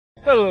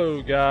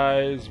Hello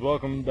guys,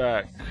 welcome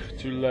back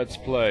to Let's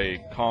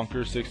Play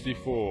Conker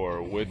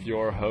 64 with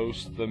your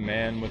host, the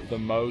man with the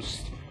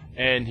most,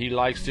 and he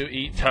likes to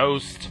eat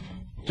toast,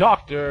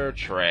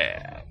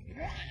 DrTran.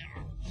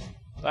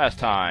 Last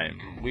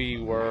time, we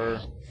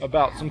were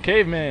about some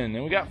cavemen,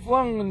 and we got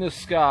flung in the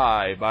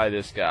sky by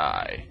this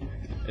guy.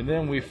 And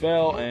then we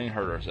fell and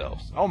hurt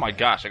ourselves. Oh my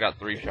gosh, I got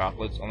 3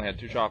 chocolates. Only had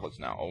 2 chocolates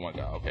now. Oh my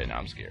god, okay, now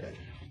I'm scared.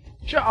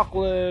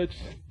 Chocolate!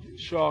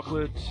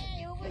 Chocolate.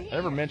 I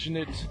never mentioned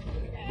it,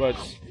 but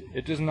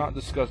it is not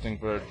disgusting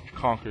for a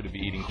Conker to be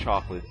eating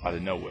chocolate out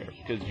of nowhere,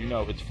 because you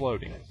know it's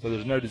floating. So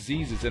there's no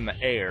diseases in the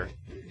air.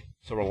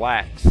 So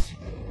relax,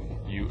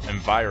 you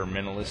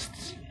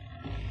environmentalists.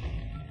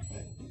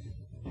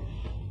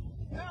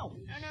 Oh,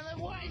 another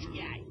wise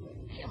guy.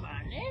 Come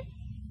on, then.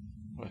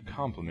 What a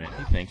compliment.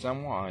 He thinks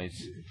I'm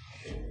wise.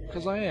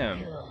 Because I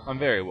am. I'm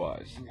very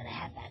wise. I'm gonna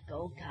have that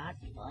gold card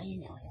before you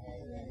know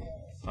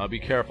it. Be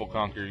careful,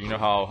 Conker. You know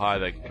how high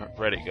that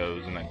credit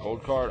goes in that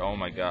gold card? Oh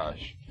my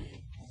gosh.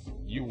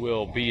 You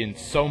will be in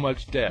so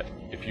much debt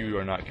if you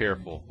are not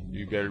careful.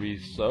 You better be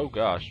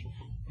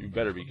you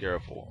better be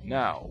careful.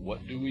 Now,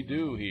 what do we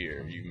do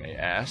here, you may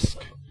ask?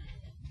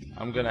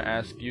 I'm gonna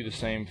ask you the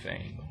same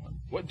thing.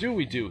 What do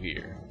we do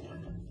here?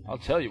 I'll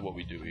tell you what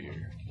we do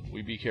here.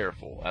 We be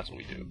careful. That's what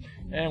we do.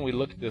 And we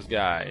look at this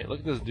guy. Look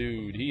at this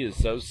dude. He is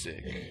so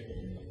sick.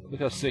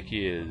 Look how sick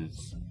he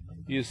is.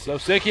 He is so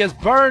sick. He has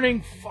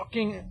burning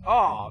fucking...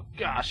 Oh,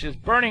 gosh. He has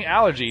burning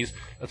allergies.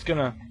 That's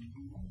gonna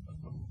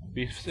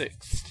be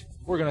fixed.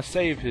 We're gonna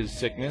save his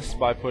sickness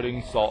by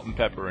putting salt and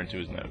pepper into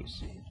his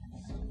nose.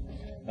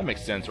 That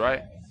makes sense,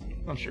 right?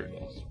 I'm sure it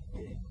does.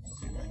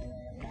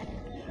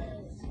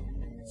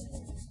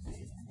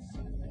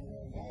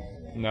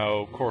 No,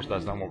 of course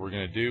that's not what we're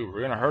gonna do.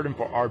 We're gonna hurt him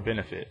for our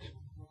benefit.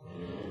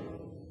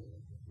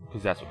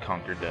 Because that's what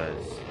Conker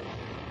does.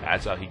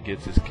 That's how he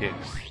gets his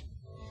kicks.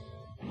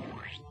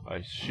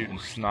 By shooting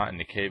snot in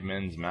the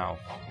caveman's mouth.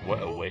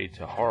 What a way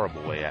to...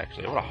 horrible way,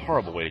 actually. What a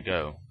horrible way to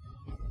go.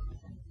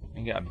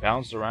 And got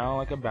bounced around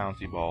like a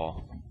bouncy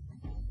ball.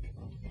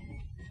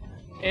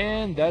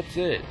 And that's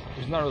it.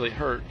 He's not really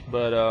hurt,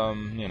 but,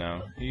 you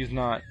know, he's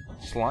not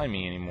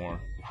slimy anymore.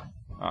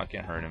 Oh, I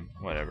can't hurt him.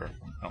 Whatever.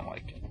 I don't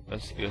like it.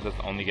 That's because that's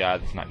the only guy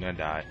that's not gonna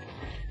die.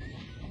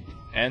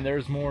 And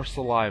there's more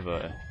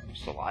saliva.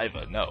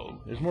 Saliva?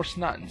 No. There's more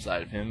snot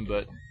inside of him,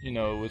 but, you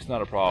know, it's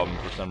not a problem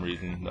for some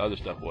reason. The other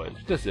stuff was.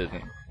 This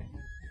isn't.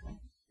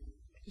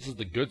 This is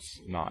the good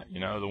snot,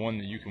 you know, the one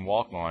that you can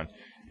walk on.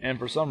 And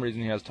for some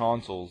reason he has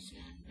tonsils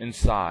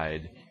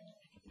inside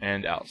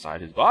and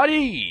outside his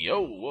body.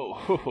 Oh,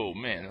 whoa,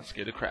 man, that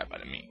scared the crap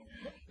out of me.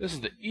 This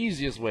is the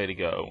easiest way to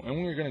go,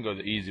 and we're gonna go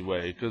the easy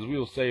way, because we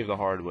will save the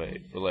hard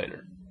way for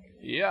later.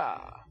 Yeah.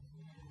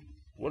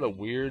 What a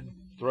weird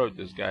throat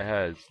this guy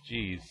has.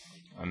 Jeez.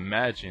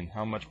 Imagine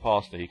how much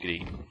pasta he could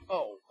eat.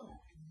 Oh.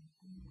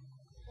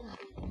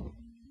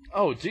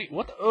 Oh, gee.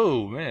 What the?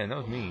 Oh, man. That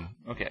was mean.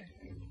 Okay.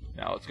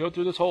 Now let's go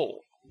through this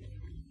hole.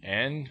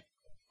 And,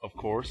 of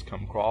course,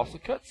 come across a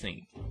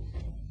cutscene.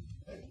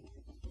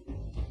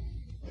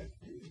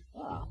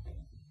 Oh.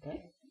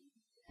 Okay.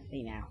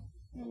 See now.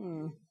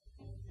 Yeah.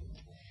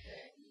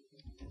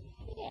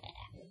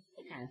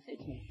 It kind of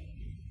suits me.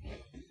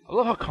 I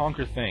love how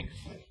Conker thinks.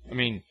 I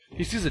mean,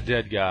 he sees a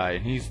dead guy,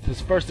 and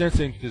his first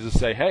instinct is to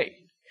say, hey,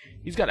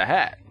 he's got a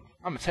hat.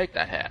 I'm going to take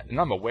that hat, and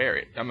I'm going to wear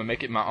it. I'm going to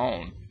make it my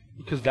own.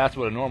 Because that's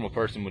what a normal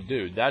person would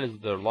do. That is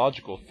the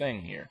logical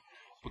thing here.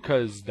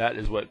 Because that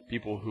is what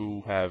people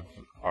who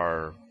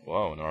are...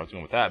 Whoa, no, I was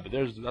going with that. But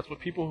that's what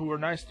people who are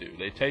nice do.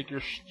 They take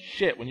your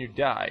shit when you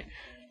die.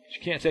 But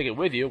you can't take it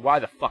with you. Why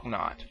the fuck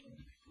not?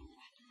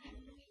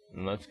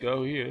 And let's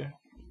go here.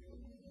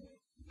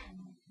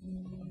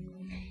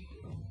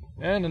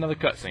 And another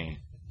cutscene.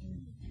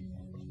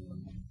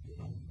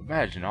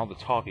 Imagine all the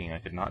talking I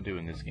could not do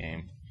in this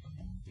game.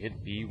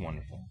 It'd be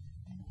wonderful.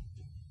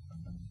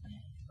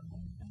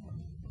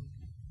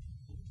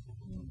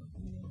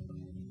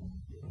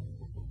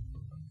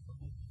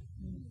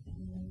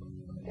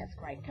 That's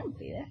quite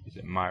comfy, there. He's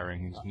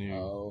admiring his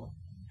new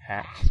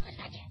hat.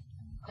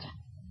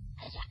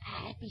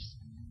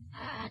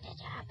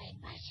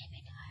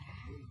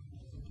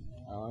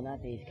 Oh,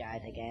 not these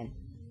guys again.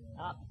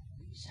 Oh.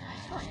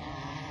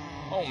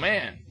 Oh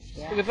man,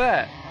 Yeah. look at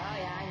that. Oh,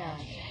 yeah, I know.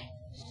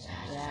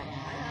 Yeah,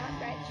 I know,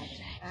 great.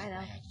 I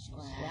know.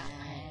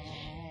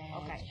 Yeah.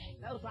 Okay,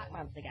 those rock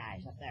monster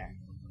guys up there.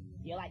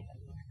 You like them?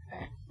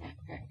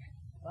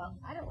 Well,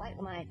 I don't like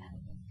them either.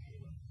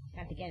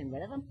 Have to get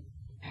rid of them?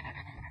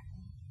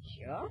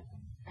 Sure.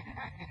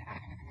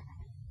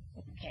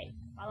 Okay,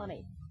 follow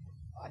me.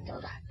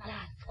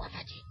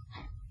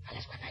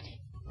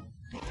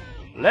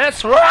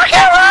 Let's rock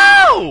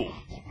and roll!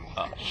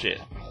 Oh shit.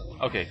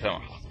 Okay, come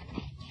on.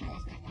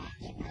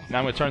 Now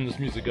I'm gonna turn this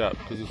music up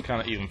because it's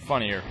kind of even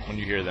funnier when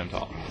you hear them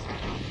talk.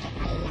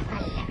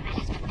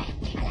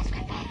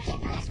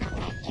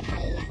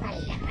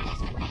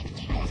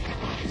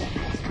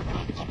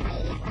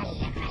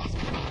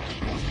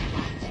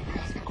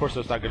 Of course,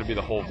 that's not gonna be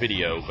the whole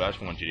video, but I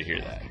just want you to hear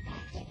that.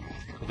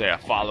 there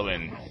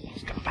following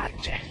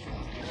Scapace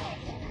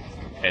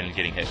and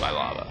getting hit by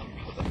lava.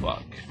 What the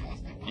fuck?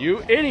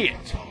 You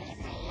idiot!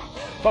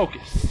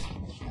 Focus.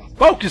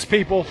 Focus,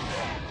 people!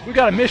 We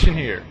got a mission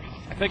here.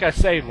 I think I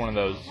saved one of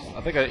those.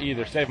 I think I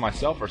either saved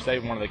myself or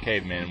saved one of the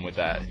cavemen with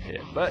that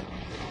hit. But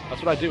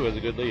that's what I do as a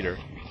good leader.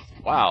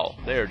 Wow,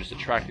 they are just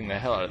attracting the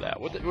hell out of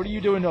that. What are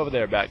you doing over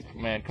there,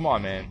 man? Come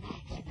on, man.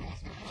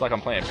 It's like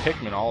I'm playing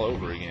Pikmin all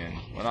over again.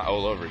 Well, not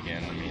all over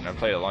again. I mean, I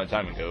played it a long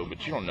time ago,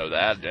 but you don't know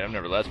that. I've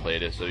never Let's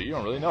Played it, so you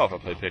don't really know if I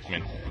played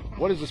Pikmin.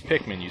 What is this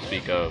Pikmin you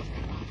speak of?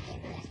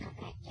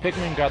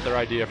 Pikmin got their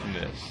idea from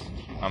this.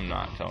 I'm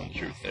not telling the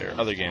truth there.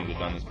 Other games have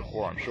done this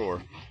before, I'm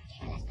sure.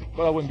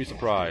 But I wouldn't be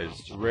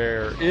surprised.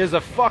 Rare is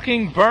a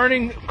fucking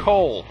burning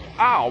coal.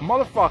 Ow,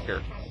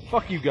 motherfucker.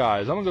 Fuck you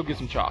guys. I'm gonna go get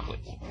some chocolate.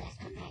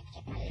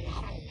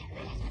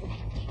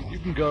 You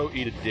can go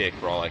eat a dick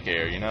for all I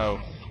care, you know?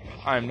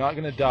 I am not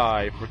gonna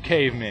die for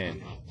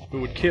cavemen who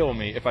would kill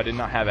me if I did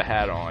not have a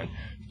hat on.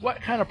 What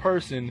kind of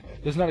person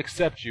does not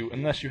accept you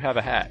unless you have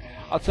a hat?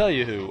 I'll tell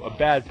you who. A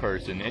bad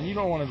person. And you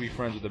don't want to be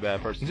friends with a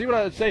bad person. See what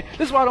I would say?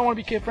 This is why I don't want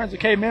to be friends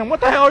with cavemen.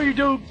 What the hell are you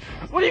doing?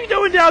 What are you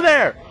doing down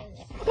there?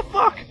 What the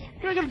fuck?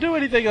 You're not gonna do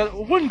anything.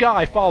 One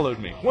guy followed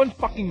me. One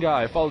fucking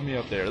guy followed me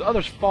up there. The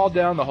others fall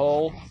down the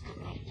hole.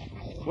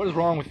 What is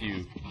wrong with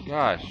you?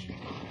 Gosh.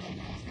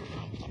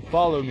 You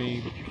follow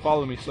me, but you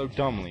follow me so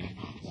dumbly.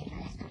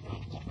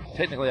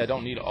 Technically, I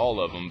don't need all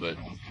of them, but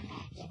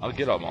I'll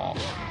get them all.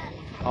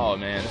 Oh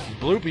man, this is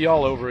Bloopy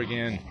all over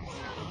again.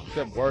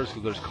 Except worse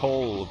because there's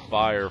coal of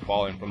fire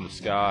falling from the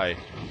sky.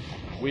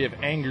 We have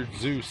angered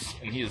Zeus,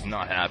 and he is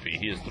not happy.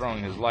 He is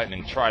throwing his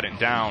lightning trident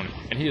down,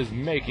 and he is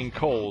making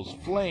coals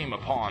flame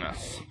upon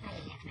us.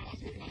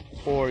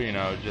 Or, you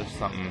know, just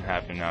something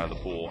happening out of the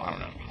pool. I don't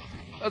know.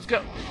 Let's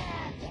go.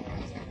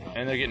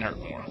 And they're getting hurt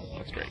more.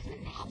 That's great.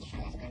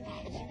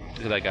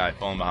 Look at that guy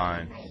falling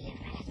behind.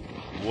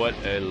 What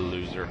a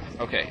loser.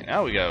 Okay,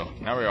 now we go.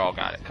 Now we all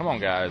got it. Come on,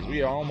 guys.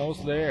 We are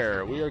almost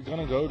there. We are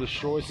gonna go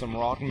destroy some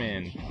rock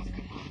men.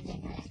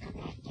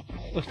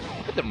 Look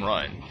at them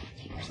run.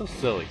 They're so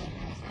silly.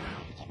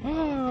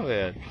 Oh,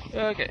 man.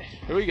 Okay,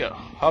 here we go.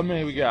 How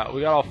many we got?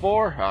 We got all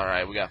four?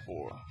 Alright, we got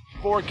four.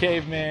 4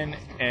 cavemen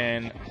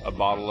and a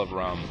bottle of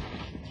rum.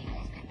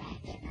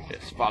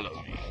 Yes, follow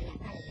me.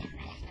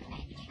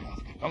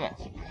 Come on.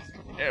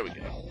 There we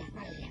go.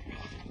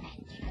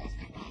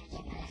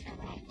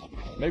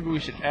 Maybe we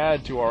should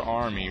add to our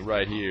army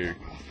right here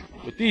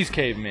with these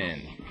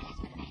cavemen.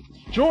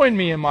 Join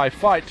me in my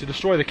fight to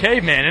destroy the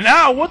caveman. And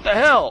ow, what the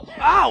hell?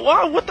 Ow,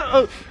 wow, what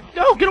the?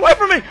 No, get away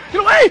from me!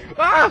 Get away!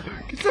 Ah,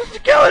 it's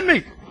killing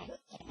me!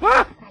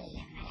 Ah,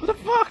 what the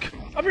fuck?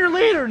 I'm your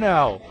leader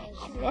now.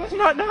 That's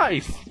not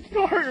nice.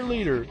 Don't hurt your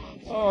leader.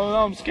 Oh,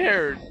 no, I'm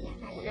scared.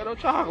 I got no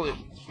chocolate.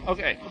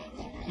 Okay.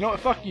 You know what?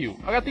 Fuck you.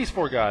 I got these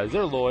 4 guys.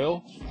 They're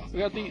loyal. I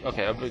got these.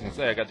 Okay, I was gonna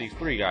say I got these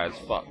 3 guys.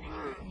 Fuck.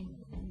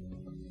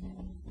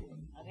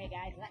 Okay,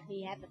 guys, let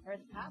me have the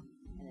first pop,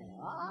 and then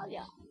all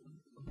y'all.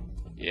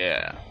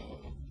 Yeah.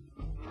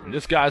 And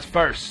this guy's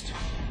first.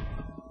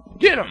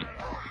 Get him!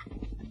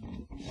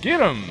 Get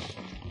him!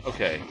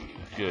 Okay,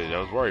 good. I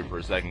was worried for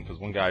a second because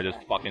one guy just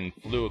fucking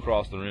flew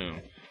across the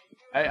room.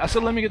 I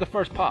said let me get the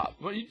first pop.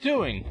 What are you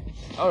doing?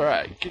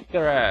 Alright, kick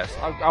their ass.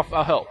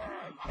 I'll help.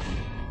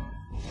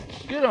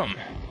 Get him!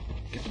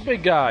 Get the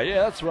big guy.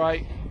 Yeah, that's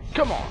right.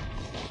 Come on.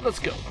 Let's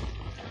go.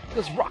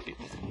 Let's rock it.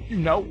 You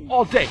know,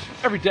 all day,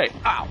 every day.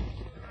 Ow!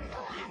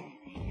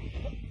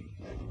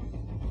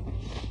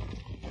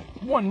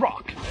 1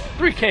 rock.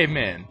 3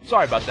 cavemen.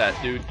 Sorry about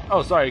that, dude.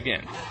 Oh, sorry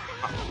again.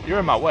 You're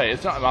in my way.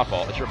 It's not my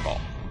fault. It's your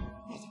fault.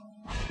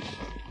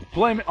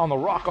 Blame it on the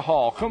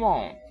rockahol. Come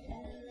on.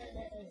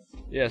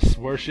 Yes,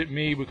 worship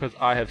me because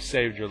I have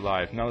saved your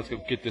life. Now let's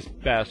go get this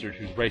bastard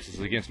who's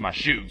racist against my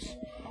shoes.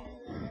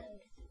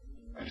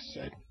 I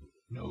said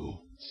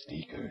no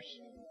stickers.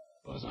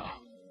 Buzzer.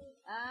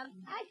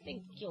 I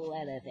think you'll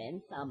let us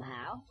in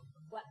somehow.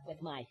 What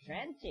with my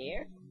friends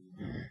here?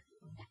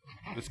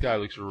 This guy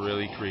looks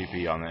really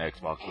creepy on the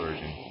Xbox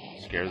version.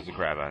 Scares the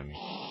crap out of me.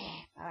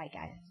 Alright,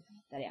 guys.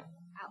 Steady on.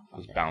 Ow.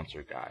 This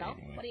bouncer guy, So,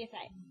 anyway. what do you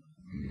say?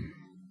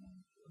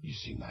 You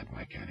seem like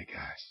my kind of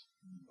guys.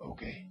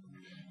 Okay.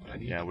 But I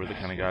need Yeah, we're the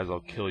kind of guys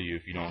that'll kill you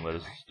if you don't let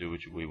us do what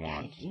we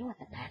want. Guys, you know what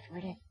the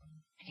password is?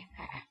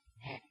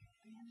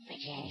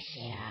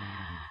 Felicio.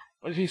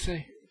 What did he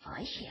say?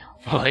 Felicio.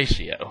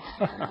 Fellatio.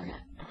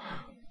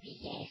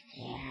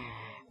 Felicio.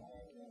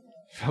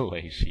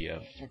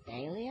 Fellatio.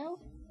 Fidelio?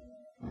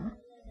 Huh?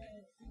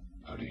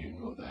 How do you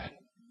know that?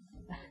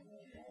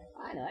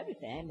 I know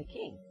everything. I'm the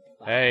king.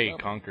 Hey,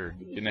 Conker.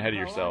 Getting ahead of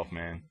yourself,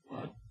 man.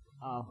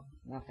 Oh,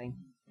 nothing.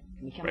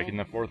 Can you come Breaking in?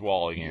 the 4th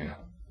wall again.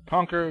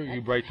 Conker,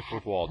 you break the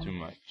 4th wall too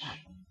much.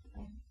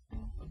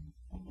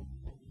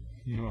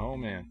 Oh,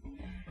 man.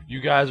 You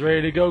guys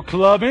ready to go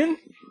clubbing?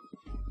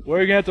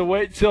 We're gonna have to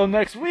wait till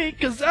next week,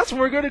 because that's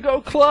where we're gonna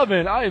go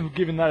clubbing. I am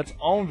giving that its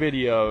own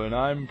video, and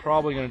I'm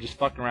probably gonna just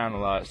fuck around a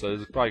lot, so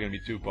this is probably gonna be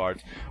 2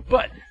 parts.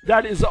 But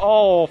that is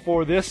all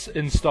for this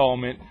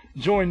installment.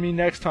 Join me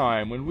next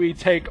time when we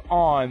take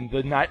on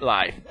the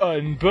nightlife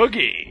and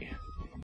boogie.